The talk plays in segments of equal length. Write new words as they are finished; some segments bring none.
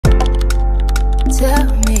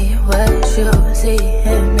Tell me what you see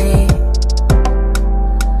in me.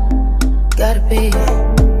 Gotta be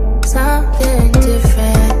something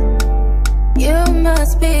different. You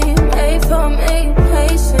must be made for me.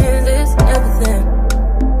 Patience is everything.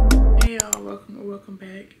 Hey y'all, welcome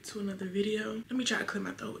back to another video. Let me try to clear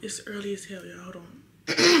my throat. It's early as hell, y'all. Hold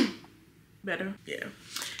on. Better? Yeah.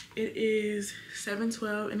 It is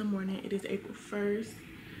 7:12 in the morning. It is April 1st.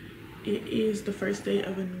 It is the first day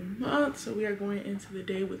of a new month, so we are going into the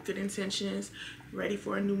day with good intentions, ready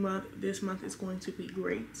for a new month. This month is going to be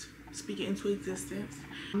great. Speak it into existence.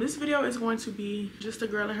 This video is going to be just a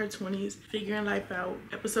girl in her 20s figuring life out,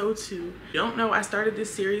 episode 2. You don't know, I started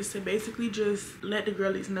this series to basically just let the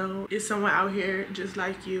girlies know it's someone out here just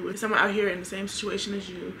like you. It's someone out here in the same situation as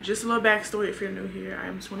you. Just a little backstory if you're new here. I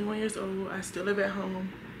am 21 years old. I still live at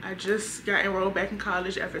home. I just got enrolled back in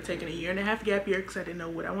college after taking a 1.5 year gap year because I didn't know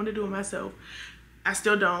what I wanted to do with myself. I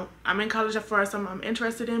still don't. I'm in college for something I'm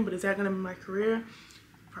interested in, but is that gonna be my career?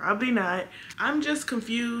 Probably not. I'm just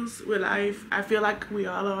confused with life. I feel like we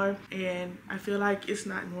all are, and I feel like it's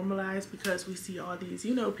not normalized because we see all these,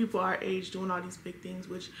 you know, people our age doing all these big things,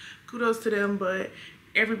 which kudos to them, but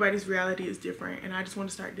everybody's reality is different, and I just want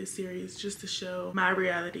to start this series just to show my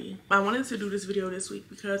reality. I wanted to do this video this week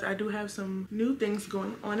because I do have some new things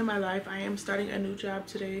going on in my life. I am starting a new job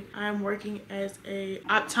today. I am working as a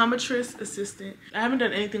optometrist assistant. I haven't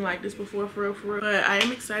done anything like this before for real, but I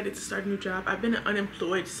am excited to start a new job. I've been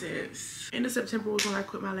unemployed since end of September was when I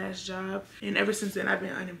quit my last job, and ever since then I've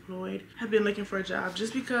been unemployed. I've been looking for a job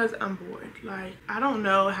just because I'm bored. Like, I don't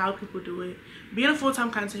know how people do it. Being a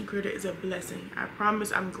full-time content creator is a blessing. I promise.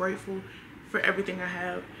 I'm grateful for everything I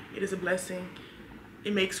have. It is a blessing.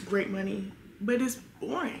 It makes great money, but it's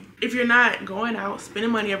boring. If you're not going out,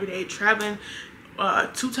 spending money every day, traveling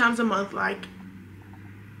 2 times a month, like,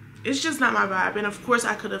 it's just not my vibe. And of course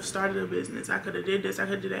I could have started a business. I could have did this, I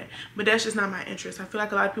could do that, but that's just not my interest. I feel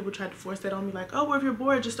like a lot of people try to force that on me, like, oh, well, if you're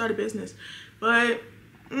bored, just start a business. But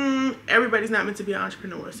everybody's not meant to be an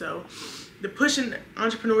entrepreneur. So the pushing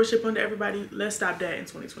entrepreneurship onto everybody, let's stop that in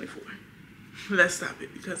 2024. Let's stop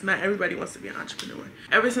it, because not everybody wants to be an entrepreneur.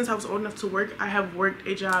 Ever since I was old enough to work, I have worked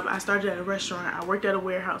a job. I started at a restaurant. I worked at a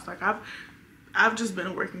warehouse. Like, I've just been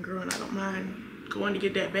a working girl, and I don't mind going to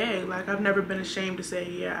get that bag. Like, I've never been ashamed to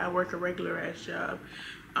say, yeah, I work a regular ass job,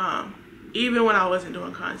 even when I wasn't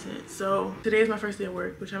doing content. So today is my first day of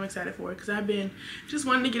work, which I'm excited for, because I've been just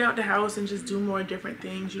wanting to get out the house and just do more different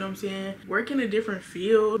things, you know what I'm saying? Work in a different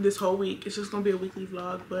field this whole week. It's just gonna be a weekly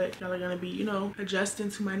vlog, but y'all are gonna be, you know, adjusting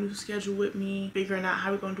to my new schedule with me, figuring out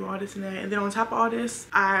how we're gonna do all this and that. And then on top of all this,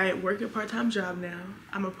 I work a part-time job now.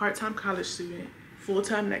 I'm a part-time college student.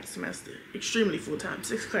 Full-time next semester, extremely full-time,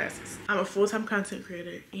 6 classes. I'm a full-time content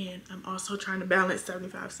creator, and I'm also trying to balance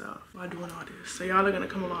 75 South while doing all this. So y'all are gonna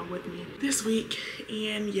come along with me this week.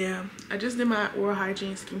 And yeah, I just did my oral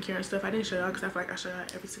hygiene, skincare and stuff. I didn't show y'all because I feel like I show y'all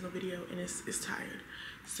every single video, and it's tired.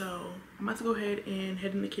 So I'm about to go ahead and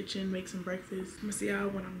head in the kitchen, make some breakfast. I'm gonna see y'all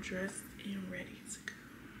when I'm dressed and ready to go.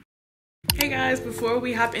 Hey guys, before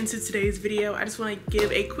we hop into today's video, I just want to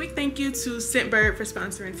give a quick thank you to Scentbird for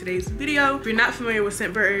sponsoring today's video. If you're not familiar with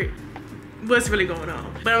Scentbird, what's really going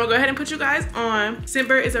on? But I'm gonna go ahead and put you guys on.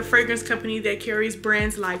 Scentbird is a fragrance company that carries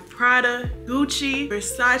brands like Prada, Gucci,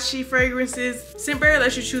 Versace fragrances. Scentbird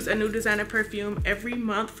lets you choose a new designer perfume every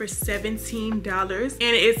month for $17, and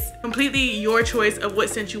it's completely your choice of what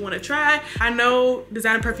scent you want to try. I know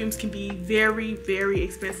designer perfumes can be very, very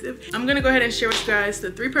expensive. I'm gonna go ahead and share with you guys the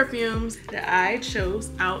 3 perfumes that I chose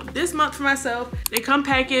out this month for myself. They come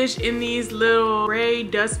packaged in these little gray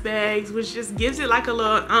dust bags, which just gives it like a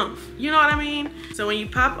little umph. You know what I mean? So when you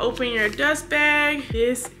pop open your dust bag,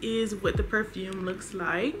 this is what the perfume looks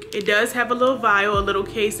like. It does have a little vial, a little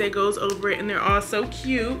case that goes over it, and they're all so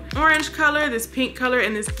cute. Orange color, this pink color,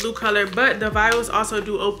 and this blue color, but the vials also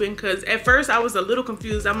do open, because at first I was a little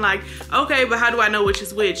confused. I'm like, okay, but how do I know which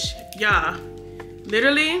is which? Yeah,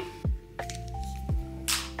 literally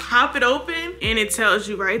pop it open and it tells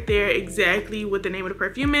you right there exactly what the name of the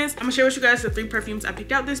perfume is. I'm gonna share with you guys the 3 perfumes I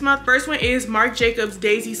picked out this month. First one is Marc Jacobs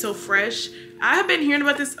Daisy So Fresh. I have been hearing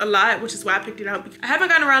about this a lot, which is why I picked it out. I haven't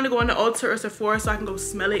gotten around to going to Ulta or Sephora so I can go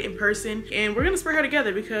smell it in person, and we're gonna spray her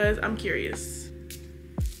together because I'm curious.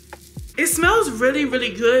 It smells really,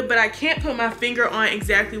 really good, but I can't put my finger on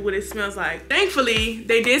exactly what it smells like. Thankfully,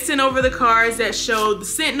 they did send over the cards that show the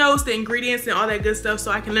scent notes, the ingredients, and all that good stuff,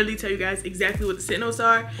 so I can literally tell you guys exactly what the scent notes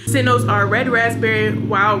are. Scent notes are red raspberry,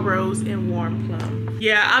 wild rose, and warm plum.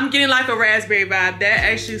 Yeah, I'm getting like a raspberry vibe. That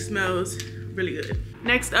actually smells really good.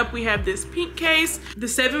 Next up, we have this pink case, the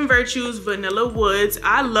 7 Virtues Vanilla Woods.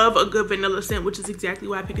 I love a good vanilla scent, which is exactly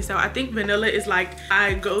why I picked this out. I think vanilla is like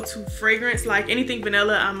my go-to fragrance. Like anything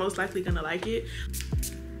vanilla, I'm most likely gonna like it.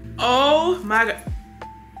 Oh my God.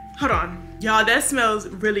 Hold on. Y'all, that smells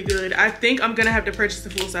really good. I think I'm gonna have to purchase the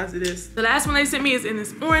full size of this. The last one they sent me is in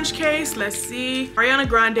this orange case. Let's see. Ariana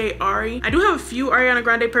Grande Ari. I do have a few Ariana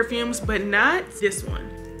Grande perfumes, but not this one.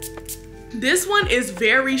 This one is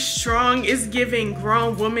very strong. It's giving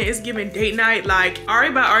grown woman. It's giving date night. Like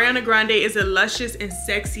Ari by Ariana Grande is a luscious and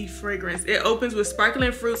sexy fragrance. It opens with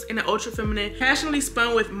sparkling fruits and an ultra feminine, passionately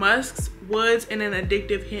spun with musks, woods, and an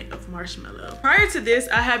addictive hint of marshmallow. Prior to this,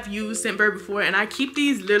 I have used Scentbird before, and I keep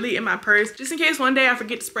these literally in my purse just in case one day I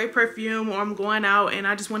forget to spray perfume or I'm going out and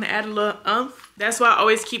I just want to add a little umph. That's why I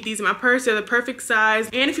always keep these in my purse. They're the perfect size.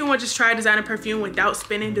 And if you want to just try designer perfume without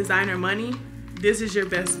spending designer money, this is your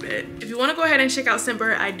best bet. If you want to go ahead and check out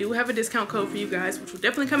Scentbird, I do have a discount code for you guys, which will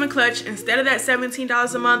definitely come in clutch. Instead of that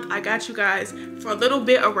 $17 a month, I got you guys for a little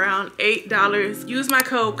bit around $8. Use my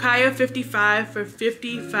code Kaya55 for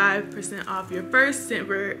 55% off your first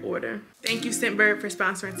Scentbird order. Thank you, Scentbird, for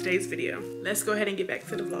sponsoring today's video. Let's go ahead and get back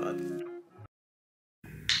to the vlog.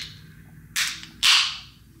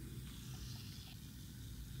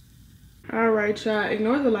 All right, y'all,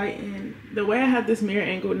 ignore the lighting. The way I have this mirror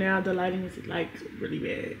angled now, the lighting is like really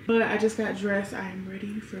bad. But I just got dressed. I am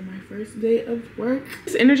ready for my first day of work.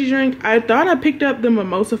 This energy drink, I thought I picked up the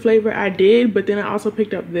mimosa flavor. I did, but then I also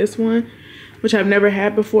picked up this one, which I've never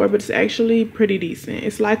had before, but it's actually pretty decent.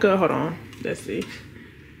 It's like a, hold on, let's see.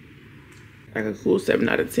 Like a cool 7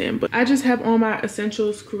 out of 10. But I just have on my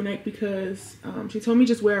Essentials crew neck because she told me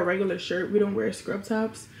just wear a regular shirt. We don't wear scrub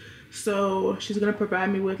tops. So she's gonna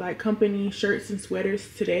provide me with like company shirts and sweaters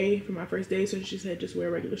today for my first day. So she said just wear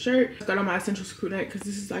a regular shirt. I got on my Essentials crew neck because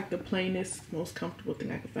this is like the plainest, most comfortable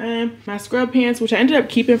thing I could find. My scrub pants, which I ended up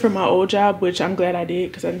keeping from my old job, which I'm glad I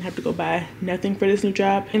did because I didn't have to go buy nothing for this new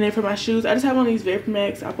job. And then for my shoes, I just have on these Vapor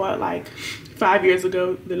I bought like 5 years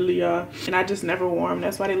ago, literally, y'all, and I just never wore them.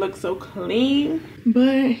 That's why they look so clean.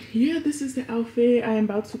 But yeah, this is the outfit. I am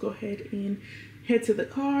about to go ahead and head to the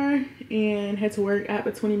car and head to work. I have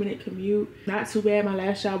a 20-minute commute. Not too bad. My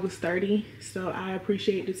last job was 30, so I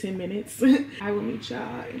appreciate the 10 minutes. I will meet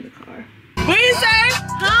y'all in the car. What you say?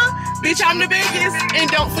 Huh? Bitch, I'm the biggest. And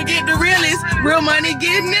don't forget the realest. Real money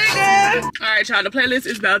get nigga. All right, y'all, the playlist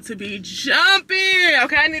is about to be jumping.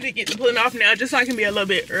 Okay, I need to get to pulling off now just so I can be a little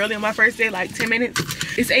bit early on my first day, like 10 minutes.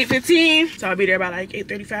 It's 8:15, so I'll be there by like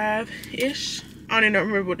 8:35-ish. I don't even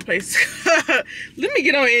remember what the place is. Let me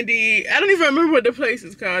get on Indeed. I don't even remember what the place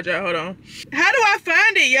is called, y'all. Hold on. How do I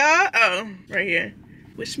find it, y'all? Oh, right here.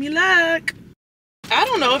 Wish me luck. I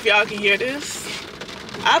don't know if y'all can hear this.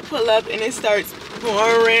 I pull up and it starts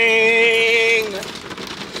pouring.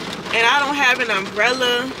 And I don't have an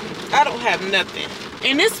umbrella. I don't have nothing.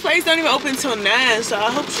 And this place don't even open till 9, so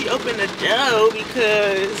I hope she opened the door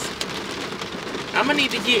because I'm gonna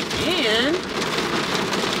need to get in.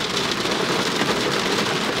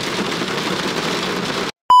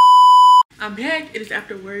 I'm back. It is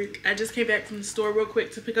after work. I just came back from the store real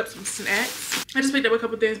quick to pick up some snacks. I just picked up a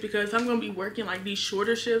couple things because I'm gonna be working like these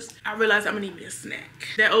shorter shifts. I realized I'm gonna need me a snack.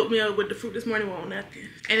 That oatmeal with the fruit this morning won't nothing.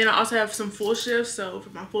 And then I also have some full shifts. So for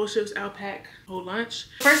my full shifts, I'll pack whole lunch.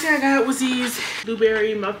 First thing I got was these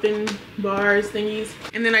blueberry muffin bars thingies.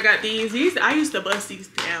 And then I got these. These, I used to bust these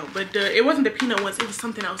down, but it wasn't the peanut ones. It was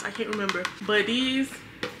something else. I can't remember. But these,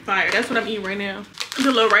 fire. That's what I'm eating right now. The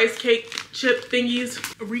little rice cake chip thingies.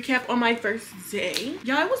 A recap on my first day.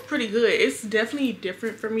 Y'all, it was pretty good. It's definitely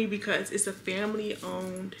different for me because it's a family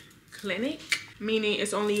owned clinic, meaning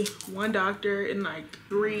it's only one doctor and like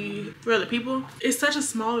 3 other people. It's such a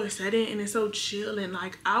smaller setting and it's so chill, and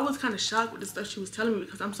like I was kind of shocked with the stuff she was telling me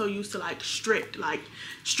because I'm so used to like strict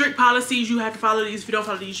policies. You have to follow these. If you don't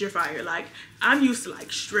follow these, you're fired. Like I'm used to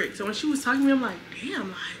like strict. So when she was talking to me, I'm like,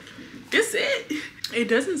 damn, like this it. It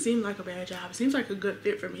doesn't seem like a bad job. It seems like a good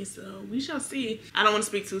fit for me, so we shall see. I don't want to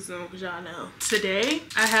speak too soon because y'all know. Today,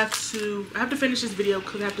 I have to finish this video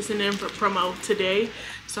because I have to send in for promo today.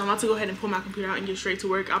 So I'm about to go ahead and pull my computer out and get straight to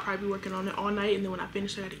work. I'll probably be working on it all night, and then when I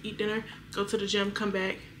finish, I got to eat dinner, go to the gym, come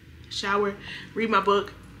back, shower, read my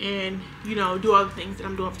book, and you know, do all the things that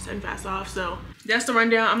I'm doing for 75 off. So that's the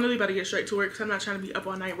rundown. I'm really about to get straight to work because I'm not trying to be up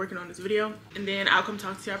all night working on this video. And then I'll come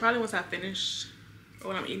talk to y'all probably once I finish or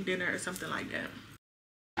when I'm eating dinner or something like that.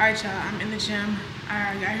 All right, y'all, I'm in the gym.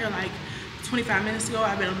 I got here like 25 minutes ago.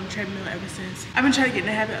 I've been on the treadmill ever since. I've been trying to get in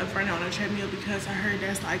the habit of running on a treadmill because I heard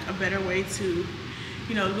that's like a better way to,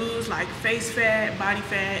 you know, lose like face fat, body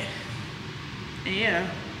fat. And yeah,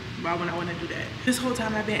 why would I want to do that? This whole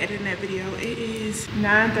time I've been editing that video. It is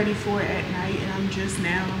 9:34 at night and I'm just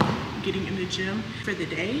now getting in the gym for the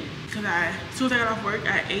day. Because as soon as I got off work,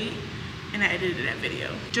 I ate and I edited that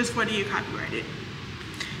video. Just for it to get copyrighted.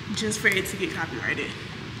 Just for it to get copyrighted.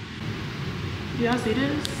 Y'all see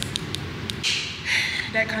this?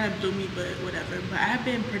 That kind of blew me, but whatever. But I have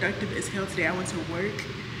been productive as hell today. I went to work.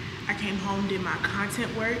 I came home, did my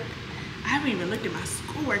content work. I haven't even looked at my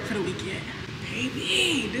schoolwork for the week yet.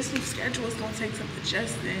 Baby, this new schedule is gonna take some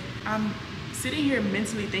adjusting. I'm sitting here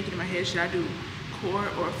mentally thinking in my head, should I do core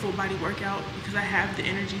or a full body workout? Because I have the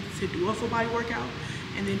energy to do a full body workout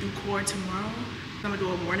and then do core tomorrow. I'm gonna do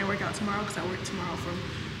a morning workout tomorrow because I work tomorrow from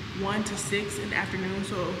 1 to 6 in the afternoon.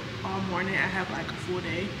 So all morning I have like a full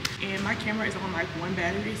day. And my camera is on like 1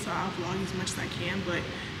 battery, so I'll vlog as much as I can. But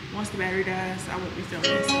once the battery dies, I won't be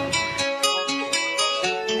filming. So.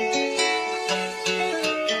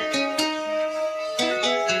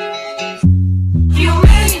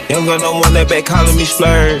 Young girl don't want that back calling me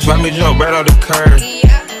splurge. Why me jump right off the curb?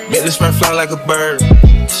 Make this man fly like a bird.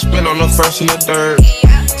 Spin on the first and the third.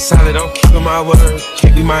 Solid, I'm keeping my word.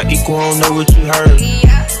 Can't be my equal, I don't know what you heard.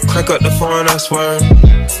 Crack up the phone, I swear.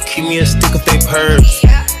 Keep me a stick if they purge.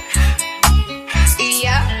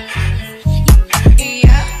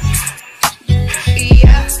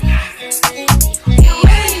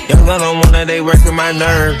 Young girl don't want that, they working my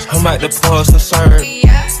nerves. I'm about to pour some serve.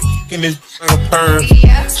 In this like a perm,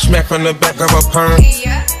 smack from the back of a perm.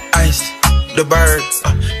 Ice, the bird,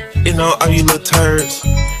 you know all you little turds.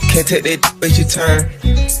 Can't take that wait your turn.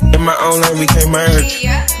 In my own lane we can't merge.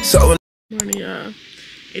 So morning, y'all.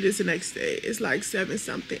 It is the next day. It's like 7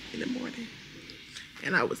 something in the morning,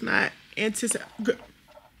 and I was not anticipating.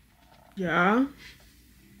 Yeah,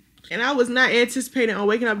 and I was not anticipating on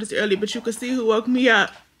waking up this early. But you could see who woke me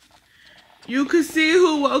up. You could see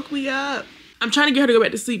who woke me up. I'm trying to get her to go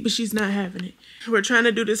back to sleep, but she's not having it. We're trying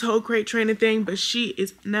to do this whole crate training thing, but she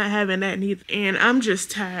is not having that neither. And I'm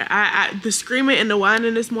just tired. The screaming and the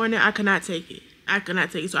whining this morning, I could not take it. I could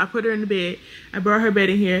not take it. So I put her in the bed. I brought her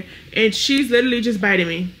bed in here, and she's literally just biting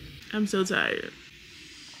me. I'm so tired.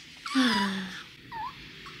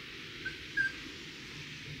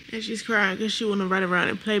 And she's crying because she want to run around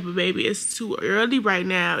and play, but baby, it's too early right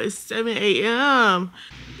now. It's 7 a.m.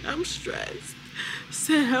 I'm stressed.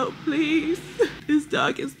 Send help, please. This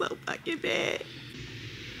dog is so fucking bad.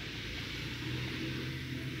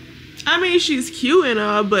 I mean, she's cute and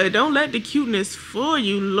all, but don't let the cuteness fool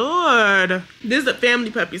you, Lord. This is a family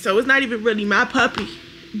puppy, so it's not even really my puppy.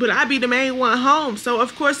 But I be the main one home, so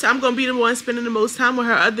of course I'm gonna be the one spending the most time with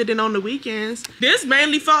her other than on the weekends. This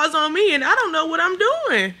mainly falls on me, and I don't know what I'm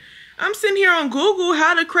doing. I'm sitting here on Google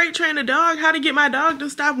how to crate train a dog, how to get my dog to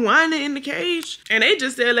stop whining in the cage. And they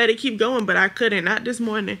just said let it keep going, but I couldn't, not this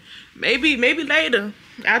morning. Maybe later.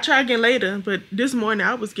 I'll try again later, but this morning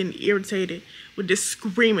I was getting irritated with this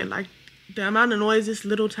screaming. Like, the amount of noise this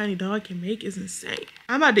little tiny dog can make is insane.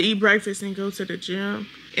 I'm about to eat breakfast and go to the gym.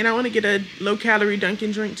 And I want to get a low-calorie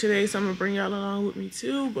Dunkin' drink today, so I'm going to bring y'all along with me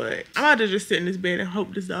too. But I'm about to just sit in this bed and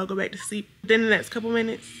hope this dog go back to sleep within the next couple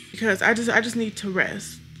minutes. Because I just need to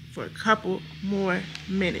rest for a couple more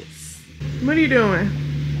minutes. What are you doing?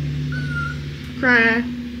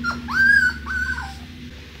 Crying?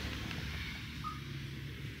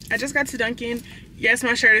 I just got to Dunkin'. Yes,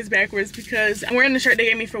 my shirt is backwards because I'm wearing the shirt they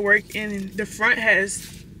gave me for work and the front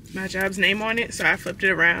has my job's name on it, so I flipped it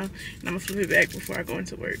around and I'm gonna flip it back before I go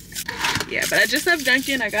into work. Yeah, but I just left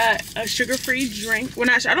Dunkin'. I got a sugar-free drink. Well,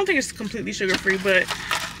 not, I don't think it's completely sugar-free, but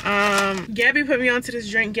Gabby put me onto this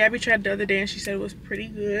drink. Gabby tried it the other day and she said it was pretty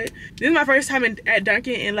good. This is my first time at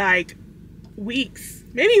Dunkin' in like weeks,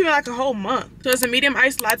 maybe even like a whole month. So it's a medium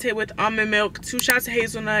iced latte with almond milk, 2 shots of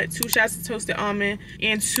hazelnut, 2 shots of toasted almond,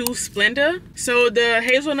 and 2 Splenda. So the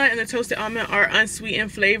hazelnut and the toasted almond are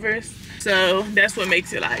unsweetened flavors, so that's what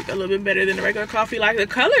makes it like a little bit better than the regular coffee. Like, the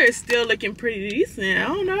color is still looking pretty decent. I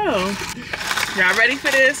don't know. Y'all ready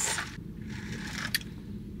for this?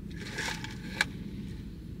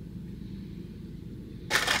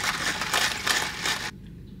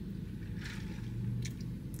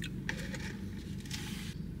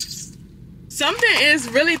 Something is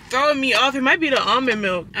really throwing me off. It might be the almond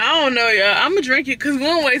milk. I don't know, y'all. I'm gonna drink it because we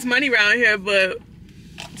don't waste money around here, but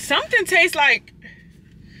something tastes like,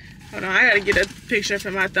 hold on, I gotta get a picture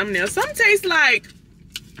for my thumbnail. Something tastes like,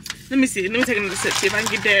 let me see. Let me take another sip, see if I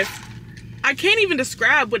can get that. I can't even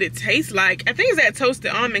describe what it tastes like. I think it's that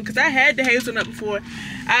toasted almond because I had the hazelnut before.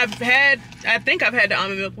 I think I've had the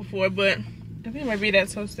almond milk before, but I think it might be that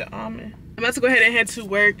toasted almond. I'm about to go ahead and head to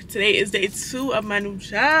work. Today is day 2 of my new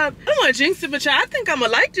job. I don't want to jinx it, but y'all, I think I'm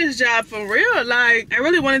gonna like this job for real. Like, I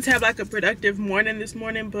really wanted to have like a productive morning this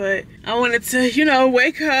morning, but I wanted to, you know,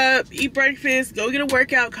 wake up, eat breakfast, go get a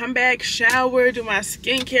workout, come back, shower, do my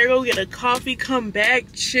skincare, go get a coffee, come back,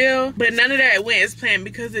 chill. But none of that went as planned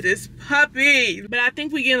because of this puppy. But I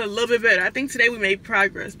think we getting a little bit better. I think today we made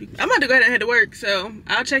progress. I'm about to go ahead and head to work, so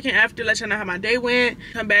I'll check in after, let y'all know how my day went.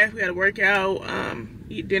 Come back, we got a workout,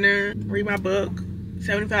 eat dinner, read my book,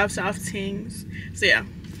 75 soft things. So yeah,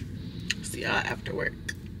 see y'all after work.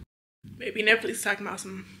 Maybe Netflix talking about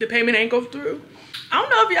the payment ain't go through. I don't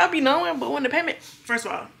know if y'all be knowing, but when the payment, first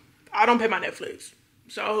of all, I don't pay my Netflix.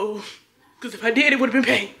 So, because if I did, it would have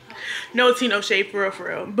been paid. No tea, no shade, for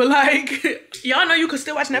real. But like, y'all know you could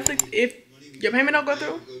still watch Netflix if your payment don't go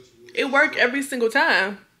through. It worked every single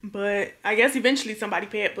time. But I guess eventually somebody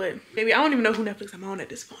pay it. But baby, I don't even know who Netflix I'm on at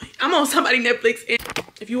this point. I'm on somebody Netflix. And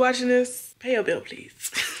if you watching this, pay your bill, please.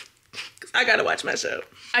 Because I gotta watch my show.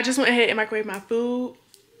 I just went ahead and microwaved my food.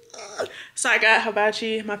 So I got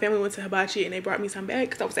hibachi. My family went to hibachi and they brought me some back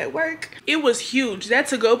because I was at work. It was huge. That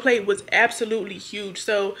to-go plate was absolutely huge.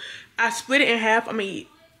 So I split it in half. I mean,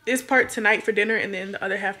 this part tonight for dinner and then the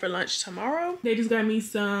other half for lunch tomorrow. They just got me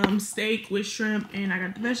some steak with shrimp and I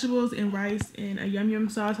got the vegetables and rice and a yum yum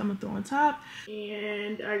sauce I'm gonna throw on top.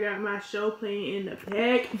 And I got my show playing in the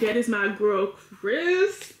back. That is my girl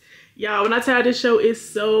Chris. Y'all, when I tell you this show is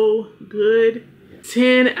so good,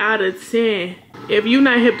 10 out of 10. If you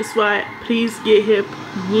not hip to SWAT, please get hip.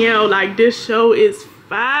 Yo, like this show is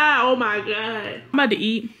fire. Oh my god. I'm about to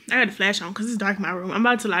eat. I got the flash on because it's dark in my room. I'm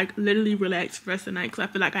about to like literally relax for the rest of the night because I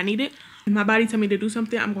feel like I need it. If my body tell me to do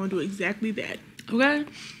something, I'm going to do exactly that. Okay?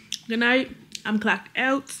 Good night. I'm clocked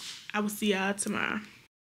out. I will see y'all tomorrow.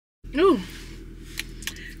 Ooh.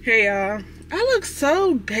 Hey y'all. I look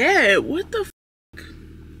so bad. What the f?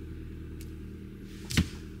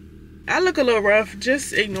 I look a little rough.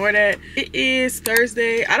 Just ignore that. It is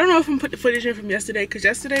Thursday. I don't know if I'm put the footage in from yesterday because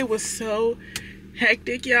yesterday was so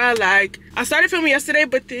hectic, y'all. Like, I started filming yesterday,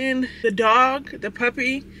 but then the dog, the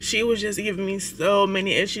puppy, she was just giving me so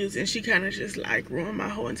many issues and she kind of just like ruined my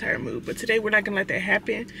whole entire mood. But today we're not gonna let that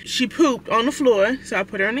happen. She pooped on the floor, so I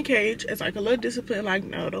put her in the cage as like a little discipline, like,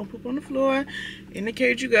 no, don't poop on the floor. In the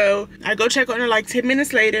cage you go. I go check on her like 10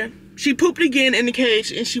 minutes later. She pooped again in the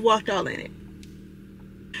cage and she walked all in it.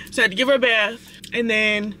 So I had to give her a bath. And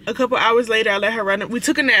then a couple hours later, I let her run. We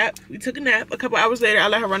took a nap. A couple hours later, I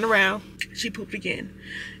let her run around. She pooped again.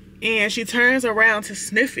 And she turns around to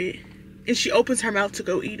sniff it. And she opens her mouth to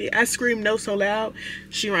go eat it. I screamed no so loud,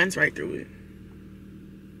 she runs right through it.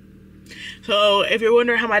 So if you're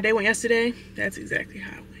wondering how my day went yesterday, that's exactly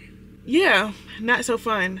how it went. Yeah, not so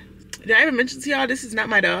fun. Did I ever mention to y'all this is not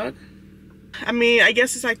my dog? I mean, I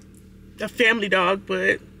guess it's like a family dog,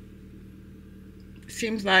 but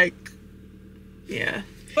seems like, yeah.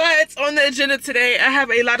 But on the agenda today, I have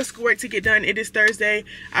a lot of schoolwork to get done. It is Thursday.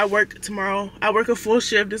 I work tomorrow. I work a full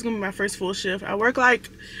shift. This is gonna be my first full shift. I work like,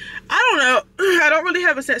 I don't know. I don't really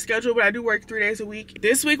have a set schedule, but I do work 3 days a week.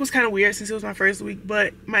 This week was kind of weird since it was my first week,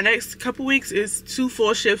 but my next couple weeks is 2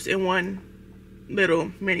 full shifts in one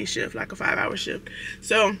little mini shift, like a 5-hour shift.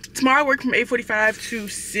 So tomorrow I work from 8:45 to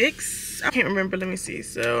 6. I can't remember, let me see.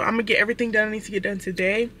 So I'm gonna get everything done I need to get done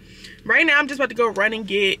today. Right now I'm just about to go run and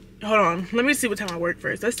get, hold on, let me see what time I work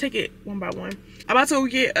first. Let's take it one by one. I'm about to go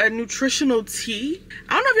get a nutritional tea.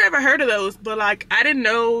 I don't know if you ever heard of those, but like I didn't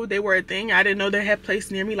know they were a thing. I didn't know they had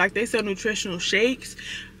placed near me. Like they sell nutritional shakes,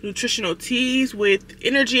 nutritional teas with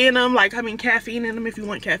energy in them, like caffeine in them if you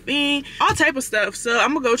want caffeine, all type of stuff. So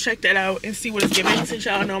I'm gonna go check that out and see what it's giving since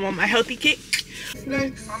y'all know I'm on my healthy kick.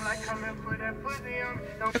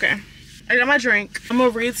 Okay, I got my drink. I'm gonna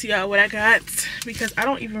read to y'all what I got because I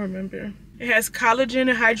don't even remember. It has collagen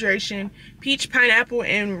and hydration, peach, pineapple,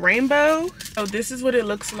 and rainbow. So this is what it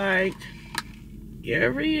looks like.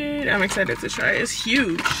 Period. I'm excited to try it. It's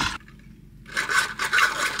huge.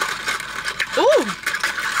 Ooh,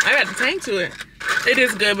 I got a tang to it. It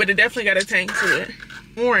is good, but it definitely got a tang to it.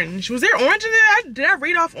 Orange. Was there orange in it? Did I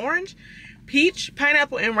read off orange? Peach,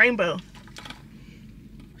 pineapple, and rainbow.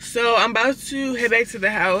 So I'm about to head back to the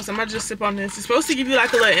house. I'm gonna just sip on this. It's supposed to give you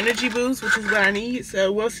like a little energy boost, which is what I need.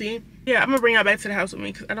 So we'll see. Yeah, I'm gonna bring y'all back to the house with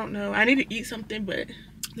me because I don't know. I need to eat something, but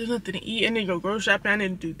there's nothing to eat. I need to go grocery shopping. I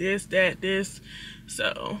need to do this, that, this.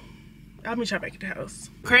 So I'll meet y'all back at the house.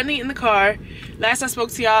 Currently in the car. Last I spoke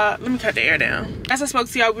to y'all, let me cut the air down. Last I spoke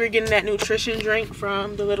to y'all, we were getting that nutrition drink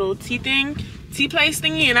from the little tea place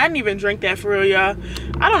thingy, and I didn't even drink that for real, y'all.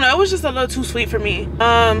 I don't know, it was just a little too sweet for me.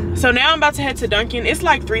 So now I'm about to head to Dunkin'. It's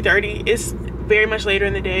like 3:30. It's very much later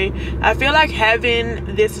in the day. I feel like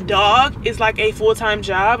having this dog is like a full-time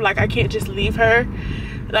job. Like I can't just leave her.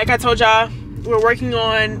 Like I told y'all, we're working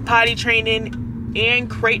on potty training and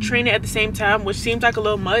crate training at the same time, which seems like a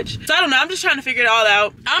little much. So I don't know, I'm just trying to figure it all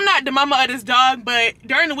out. I'm not the mama of this dog, but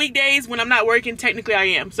during the weekdays when I'm not working, technically I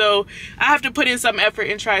am. So I have to put in some effort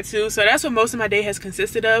and try to. So that's what most of my day has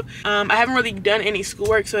consisted of. I haven't really done any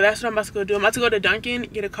schoolwork, so that's what I'm about to go do. I'm about to go to Dunkin',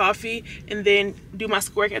 get a coffee, and then do my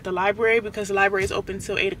schoolwork at the library because the library is open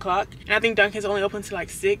till 8 o'clock. And I think Dunkin's only open till like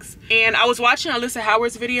 6. And I was watching Alyssa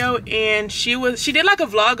Howard's video, and she did like a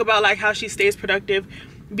vlog about like how she stays productive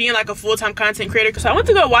being like a full-time content creator. So I went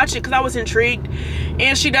to go watch it because I was intrigued.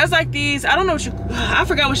 And she does like these, I don't know what I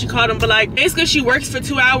forgot what she called them, but like basically she works for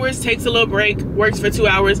 2 hours, takes a little break, works for 2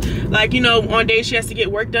 hours. Like, you know, on days she has to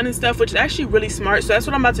get work done and stuff, which is actually really smart. So that's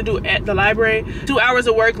what I'm about to do at the library. 2 hours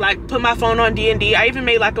of work, like put my phone on D&D. I even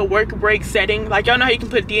made like a work break setting. Like y'all know how you can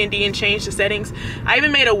put D&D and change the settings. I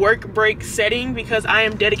even made a work break setting because I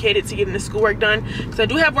am dedicated to getting the schoolwork done. Because I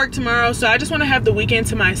do have work tomorrow, so I just want to have the weekend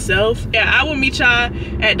to myself. Yeah, I will meet y'all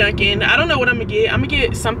at Dunkin'. I don't know what I'm gonna get. I'm gonna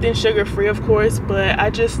get something sugar-free, of course, but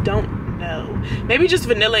I just don't know. Maybe just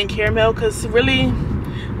vanilla and caramel, because really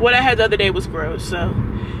what I had the other day was gross. So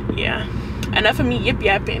yeah, enough of me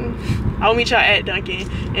yip-yapping. I'll meet y'all at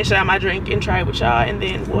Dunkin' and show y'all my drink and try it with y'all, and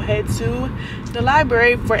then we'll head to the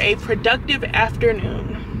library for a productive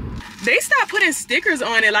afternoon. They stopped putting stickers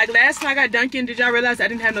on it. Like last time I got Dunkin', did y'all realize I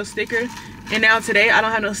didn't have no sticker? And now today I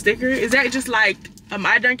don't have no sticker. Is that just like a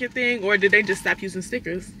my Dunkin' thing, or did they just stop using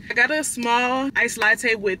stickers? I got a small iced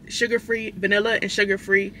latte with sugar-free vanilla and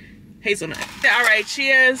sugar-free hazelnut. All right,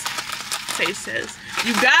 cheers. Taste test.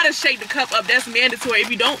 You gotta shake the cup up. That's mandatory. If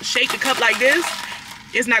you don't shake the cup like this,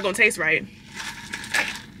 it's not gonna taste right.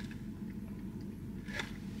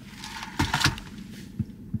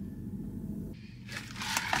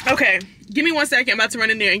 Okay, give me 1 second. I'm about to run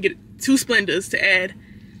in there and get 2 Splendors to add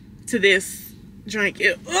to this drink.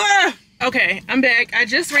 Okay, I'm back. I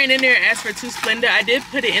just ran in there and asked for 2 Splenda. I did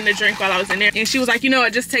put it in the drink while I was in there, and she was like, you know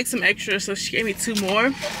what, just take some extra. So she gave me 2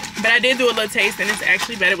 more, but I did do a little taste, and it's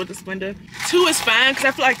actually better with the Splenda. 2 is fine because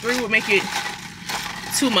I feel like 3 would make it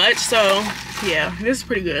too much. So yeah, this is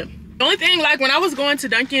pretty good. The only thing, like when I was going to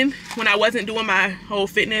Dunkin', when I wasn't doing my whole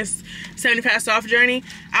fitness 75 soft journey,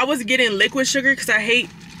 I was getting liquid sugar because I hate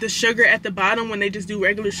the sugar at the bottom when they just do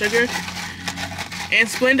regular sugar, and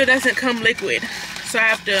Splenda doesn't come liquid, so I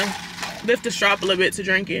have to lift the straw up a little bit to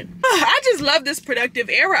drink it. I just love this productive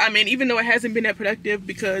era I'm in, even though it hasn't been that productive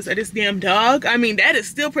because of this damn dog. I mean, that is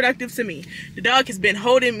still productive to me. The dog has been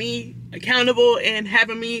holding me accountable and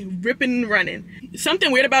having me ripping and running.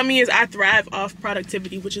 Something weird about me is I thrive off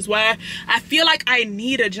productivity, which is why I feel like I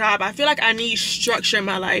need a job. I feel like I need structure in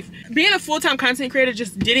my life. Being a full-time content creator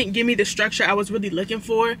just didn't give me the structure I was really looking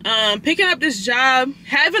for. Picking up this job,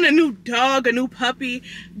 having a new dog, a new puppy,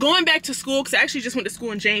 going back to school, because I actually just went to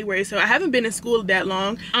school in January, so I haven't been in school that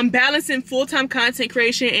long. I'm balancing full-time content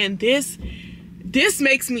creation, and this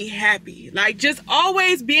makes me happy. Like, just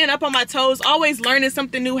always being up on my toes, always learning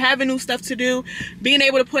something new, having new stuff to do, being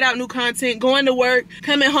able to put out new content, going to work,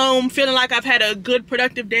 coming home, feeling like I've had a good,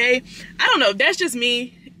 productive day. I don't know, that's just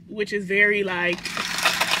me, which is very, like,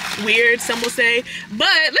 weird, some will say. But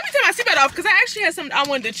let me take my seatbelt off because I actually had something I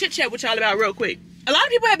wanted to chit-chat with y'all about real quick. A lot of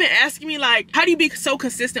people have been asking me, like, how do you be so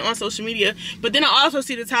consistent on social media? But then I also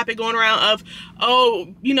see the topic going around of,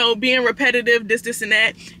 oh, you know, being repetitive, this and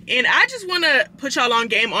that. And I just want to put y'all on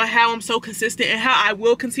game on how I'm so consistent and how I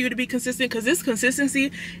will continue to be consistent, because this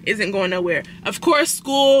consistency isn't going nowhere. Of course,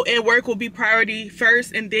 school and work will be priority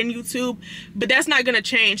first and then YouTube, but that's not going to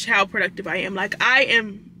change how productive I am. Like,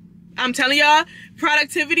 I'm telling y'all,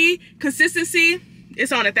 productivity, consistency,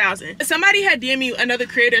 it's on 1,000. Somebody had DM'd me, another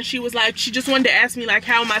creator, and she was like, she just wanted to ask me, like,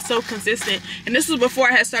 how am I so consistent? And this was before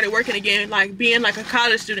I had started working again, like being like a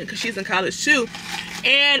college student, because she's in college too.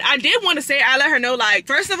 And I did want to say, I let her know, like,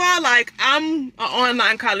 first of all, like, I'm an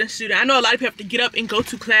online college student. I know a lot of people have to get up and go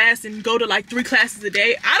to class and go to like 3 classes a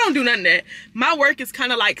day. I don't do none of that. My work is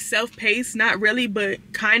kind of like self-paced, not really, but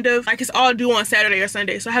kind of. Like, it's all due on Saturday or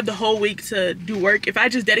Sunday, so I have the whole week to do work. If I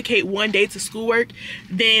just dedicate one day to schoolwork,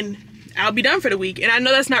 then I'll be done for the week. And I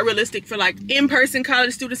know that's not realistic for like in-person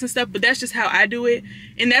college students and stuff, but that's just how I do it.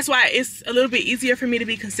 And that's why it's a little bit easier for me to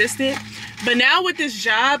be consistent. But now with this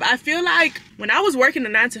job, I feel like when I was working a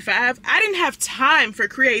 9 to 5, I didn't have time for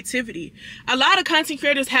creativity. A lot of content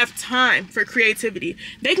creators have time for creativity.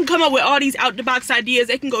 They can come up with all these out-the-box ideas.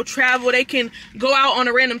 They can go travel. They can go out on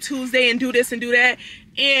a random Tuesday and do this and do that.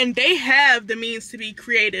 And they have the means to be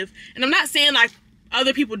creative. And I'm not saying like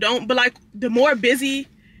other people don't, but like the more busy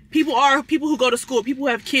people are people who go to school, people who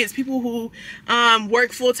have kids, people who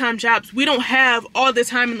work full-time jobs. We don't have all the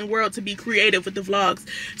time in the world to be creative with the vlogs.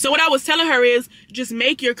 So what I was telling her is just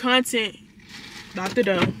make your content. Lock the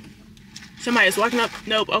door. Somebody is walking up.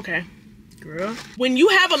 Nope. Okay. Girl. When you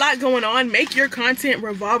have a lot going on, make your content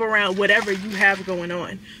revolve around whatever you have going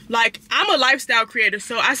on. Like, I'm a lifestyle creator,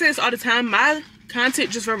 so I say this all the time. My content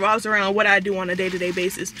just revolves around what I do on a day-to-day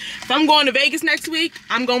basis. If I'm going to Vegas next week,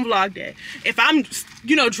 I'm gonna vlog that. If I'm,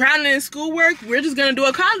 you know, drowning in schoolwork, we're just gonna do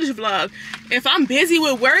a college vlog. If I'm busy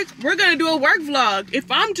with work, we're gonna do a work vlog. If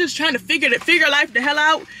I'm just trying to figure life the hell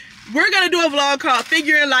out, we're gonna do a vlog called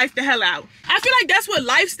Figuring Life the Hell Out. I feel like that's what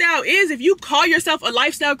lifestyle is. If you call yourself a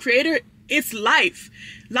lifestyle creator, it's life.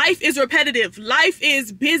 Life is repetitive. Life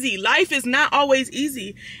is busy. Life is not always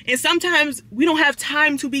easy. And sometimes we don't have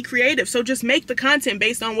time to be creative. So just make the content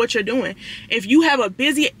based on what you're doing. If you have a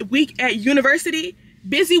busy week at university,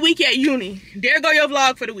 busy week at uni, there go your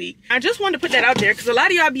vlog for the week. I just wanted to put that out there because a lot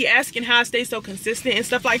of y'all be asking how I stay so consistent and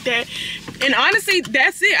stuff like that. And honestly,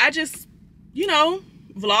 that's it. I just, you know,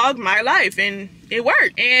 vlog my life and it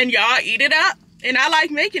worked. And y'all eat it up. And I like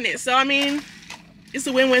making it. So, I mean, it's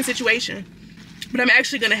a win-win situation. But I'm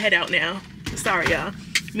actually gonna head out now. Sorry, y'all.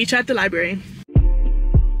 Meet you at the library.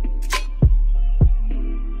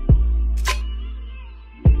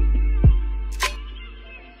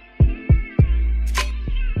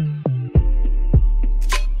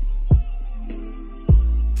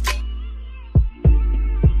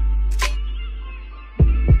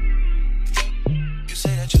 You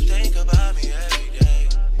say that you think about me every day,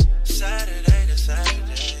 Saturday to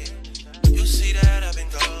Saturday. You see that I've been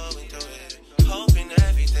going through it, hoping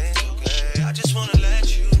everything's okay. I just wanna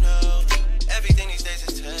let you know, everything these days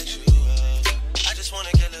is textual. I just wanna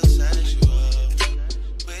get a little sexual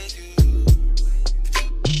with you.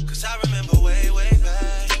 Cause I remember way, way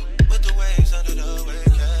back, with the waves under the wave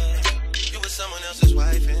cap. You were someone else's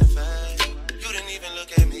wife, in fact. You didn't even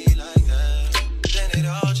look at me like that. Then it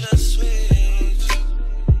all just switched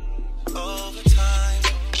over time.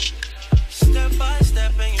 Step by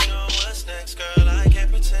step, and you know what's next, girl. I can't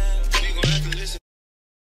pretend. We gon' have to listen.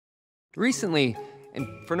 Recently, and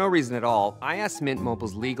for no reason at all, I asked Mint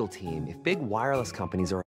Mobile's legal team if big wireless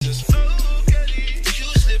companies are... You slipped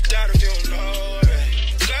out if you don't know already.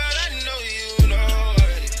 Girl, I know you know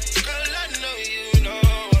already. Girl, I know you know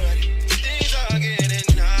already. Things are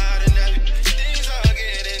getting hot and heavy. Things are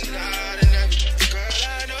getting hot and heavy. Girl,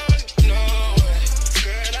 I know you know already.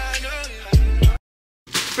 Girl, I know you.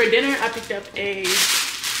 For dinner, I picked up a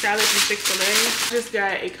salad from Chick-fil-A. I just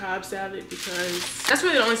got a Cobb salad because that's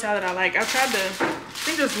really the only salad I like. I've tried I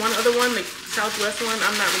think there's one other one, like Southwest one.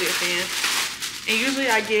 I'm not really a fan. And usually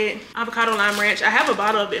I get avocado lime ranch. I have a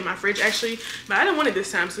bottle of it in my fridge actually, but I didn't want it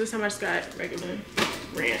this time. So this time I just got regular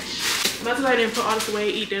ranch. I'm about to go ahead and put all this away,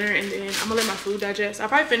 eat dinner, and then I'm gonna let my food digest. I'll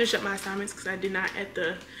probably finish up my assignments because I did not at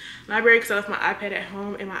the library because I left my iPad at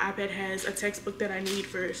home, and my iPad has a textbook that I need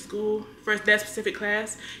for school, for that specific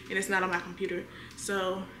class, and it's not on my computer.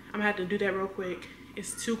 So I'm gonna have to do that real quick.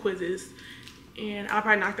 It's 2 quizzes, and I'll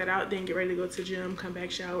probably knock that out, then get ready to go to the gym, come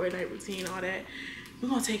back, shower, night routine, all that. We're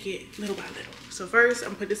gonna take it little by little. So first, I'm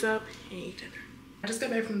gonna put this up and eat dinner. I just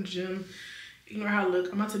got back from the gym. Ignore how I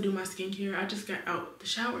look. I'm about to do my skincare. I just got out the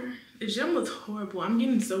shower. The gym was horrible. I'm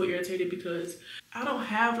getting so irritated because I don't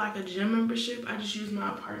have like a gym membership. I just use my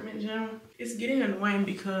apartment gym. It's getting annoying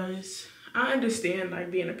because I understand like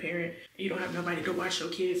being a parent, you don't have nobody to watch your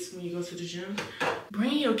kids when you go to the gym.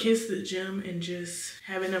 Bring your kids to the gym and just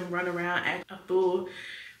having them run around, act a fool,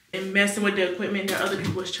 and messing with the equipment that other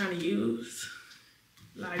people is trying to use.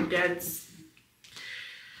 Like that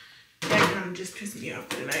kind of just pissed me off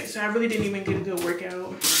for the night. So I really didn't even get a good workout.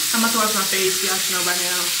 I'm about to wash my face. Y'all should know by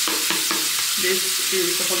now. This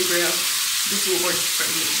is the Holy Grail. This will work for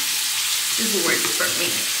me. This will work for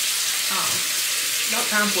me. About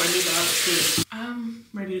time for a new vlog. I'm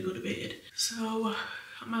ready to go to bed. So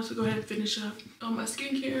I'm about to go ahead and finish up on my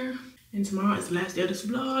skincare. And tomorrow is the last day of this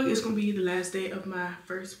vlog. It's gonna be the last day of my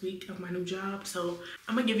first week of my new job. So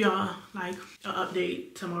I'm gonna give y'all like an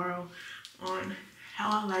update tomorrow on how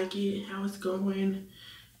I like it, how it's going,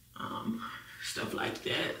 stuff like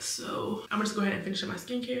that. So I'm gonna just go ahead and finish up my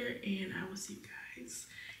skincare, and I will see you guys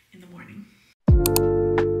in the morning.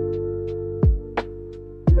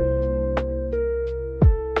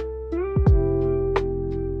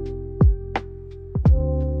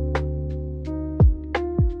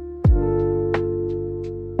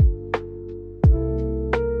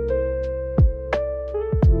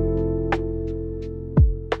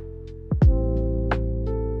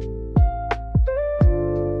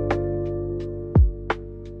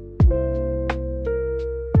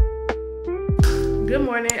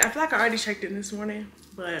 morning. I feel like I already checked in this morning,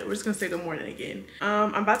 but we're just gonna say good morning again.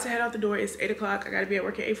 I'm about to head out the door. It's 8 o'clock. I gotta be at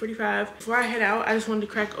work at 8:45. Before I head out, I just wanted to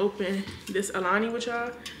crack open this Alani with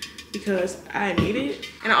y'all because I need it.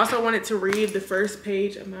 And I also wanted to read the first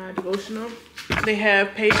page of my devotional. They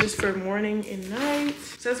have pages for morning and night.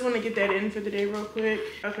 So I just want to get that in for the day real quick.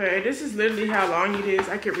 Okay, this is literally how long it is.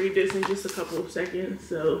 I could read this in just a couple of seconds.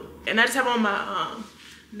 So, and I just have on my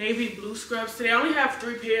navy blue scrubs today. I only have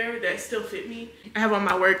 3 pair that still fit me. I have on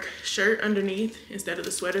my work shirt underneath instead of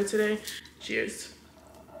the sweater today. Cheers.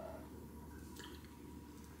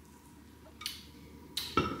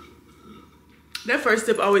 That first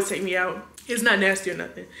sip always take me out. It's not nasty or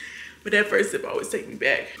nothing, but that first sip always take me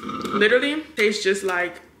back. Literally tastes just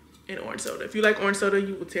like an orange soda. If you like orange soda,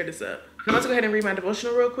 you will tear this up. I'm about to go ahead and read my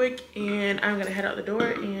devotional real quick, and I'm gonna head out the door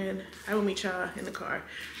and I will meet y'all in the car.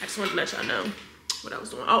 I just wanted to let y'all know what I was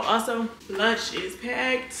doing. Oh, also, lunch is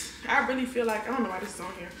packed. I really feel like, I don't know why this is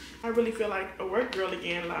on here. I really feel like a work girl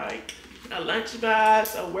again, like a lunch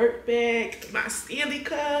box, a work bag, my Stanley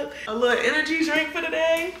cup, a little energy drink for the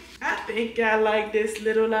day. I think I like this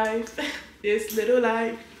little life. This little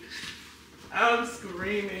life. I'm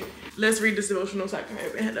screaming. Let's read this devotional so I can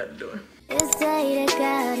head out the door. This day that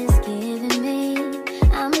God has given me,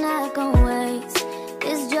 I'm not gonna waste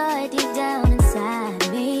this joy deep down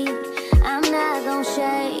inside me. I'm not gonna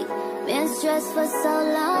shake. Been stressed for so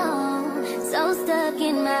long, so stuck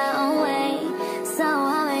in my own way. So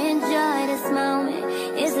I'ma enjoy this moment.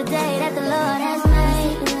 It's the day that the Lord has made.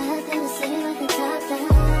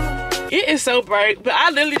 It is so bright, but I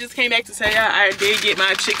literally just came back to tell y'all I did get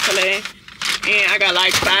my Chick-fil-A, and I got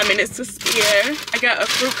like 5 minutes to spare. I got a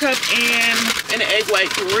fruit cup and an egg white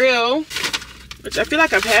grill, which I feel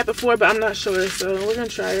like I've had before, but I'm not sure, so we're gonna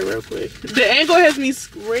try it real quick. The angle has me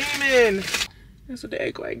screaming. That's what the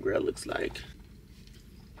egg white grill looks like.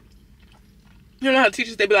 You know how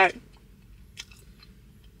teachers, they be like,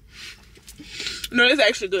 no, it's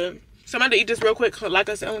actually good. So I'm about to eat this real quick. Like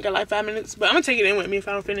I said, I only got like 5 minutes, but I'm gonna take it in with me if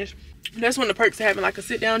I don't finish. That's one of the perks of having like a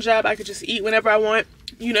sit-down job. I could just eat whenever I want,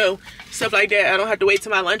 you know, stuff like that. I don't have to wait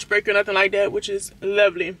till my lunch break or nothing like that, which is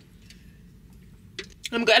lovely.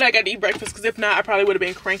 I'm glad I got to eat breakfast, because if not, I probably would have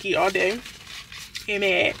been cranky all day and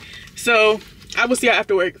mad. So I will see y'all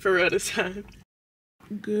after work for real this time.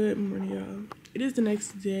 Good morning, y'all. It is the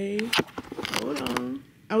next day. Hold on.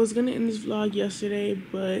 I was gonna end this vlog yesterday,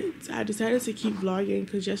 but I decided to keep vlogging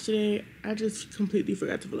because yesterday I just completely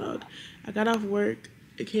forgot to vlog. I got off work,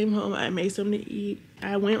 I came home, I made something to eat.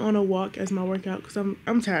 I went on a walk as my workout because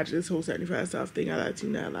I'm tired of this whole 75 South thing. I like to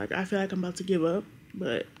now. Like, I feel like I'm about to give up,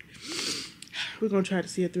 but we're gonna try to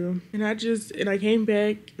see it through. And I came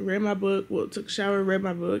back, read my book, well, took a shower, read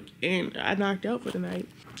my book, and I knocked out for the night.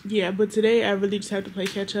 Yeah, but today I really just have to play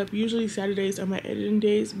catch up. Usually Saturdays are my editing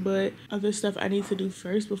days, but other stuff I need to do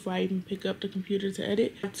first before I even pick up the computer to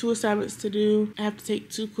edit. I have 2 assignments to do. I have to take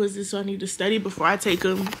 2 quizzes, so I need to study before I take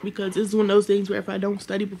them, because it's one of those things where if I don't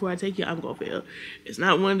study before I take it, I'm gonna fail. It's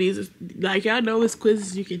not one of these, it's, like, y'all know it's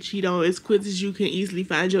quizzes you can cheat on. It's quizzes you can easily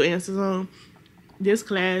find your answers on. This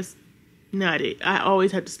class, not it. I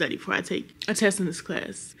always have to study before I take a test in this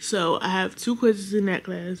class. So I have 2 quizzes in that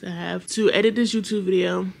class. I have to edit this YouTube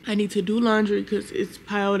video. I need to do laundry because it's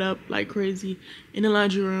piled up like crazy in the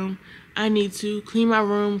laundry room. I need to clean my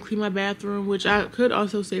room, clean my bathroom, which I could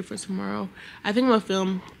also save for tomorrow. I think I'm gonna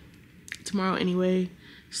film tomorrow anyway.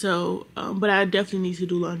 So, but I definitely need to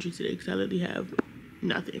do laundry today because I literally have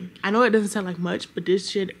nothing. I know it doesn't sound like much, but this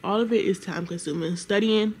shit, all of it is time consuming.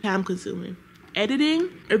 Studying, time consuming. Editing,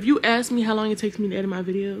 if you ask me how long it takes me to edit my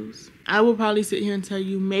videos, I will probably sit here and tell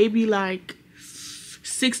you maybe like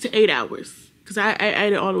 6 to 8 hours, because I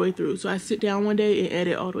edit all the way through. So I sit down one day and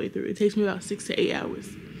edit all the way through. It takes me about 6 to 8 hours.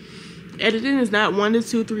 Editing is not 1 to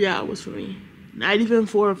 2, 3 hours for me, not even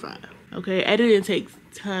 4 or 5. Okay, editing takes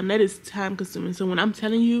time. That is time consuming. So when I'm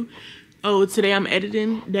telling you, oh, today I'm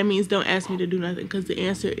editing, that means don't ask me to do nothing, because the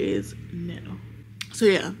answer is no. So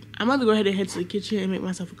yeah, I'm about to go ahead and head to the kitchen and make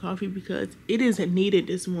myself a coffee because it is needed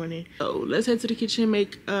this morning. So let's head to the kitchen,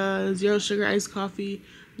 make a 0 sugar iced coffee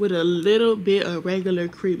with a little bit of regular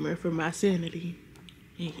creamer for my sanity.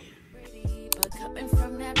 Yeah. But coming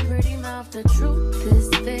from that pretty mouth, the truth is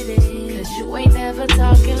fitting. Cause you ain't never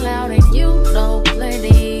talking loud and you know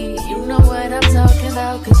plenty. You know what I'm talking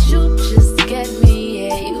about, cause you just get me.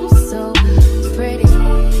 Yeah, you so pretty.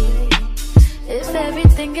 If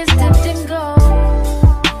everything is dipped in gold,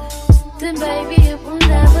 then baby it will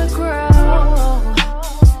never grow.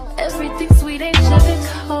 Everything sweet ain't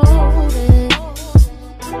sugar-coated.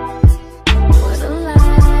 What a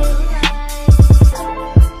lie.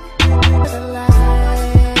 What a lie.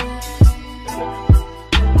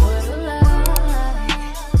 What a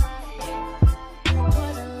lie.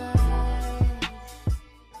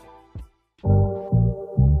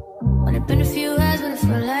 Only been a few hours, but it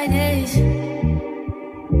felt like days.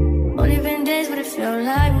 Only been days, but it felt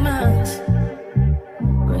like months.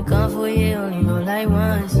 Been gone for a year, only know like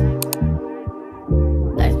once.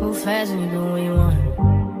 Life move fast when you do what you want.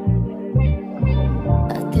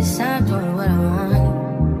 At this time, doing what I want.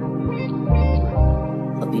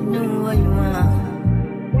 Hope you doing what you want.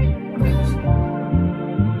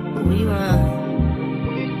 What we want.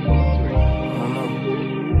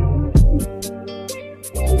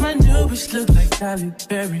 My new bitch look like Tyler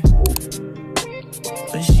Perry,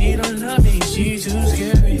 but she don't love me, she too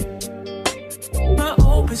scary. My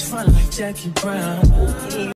old bitch front like Jackie Brown.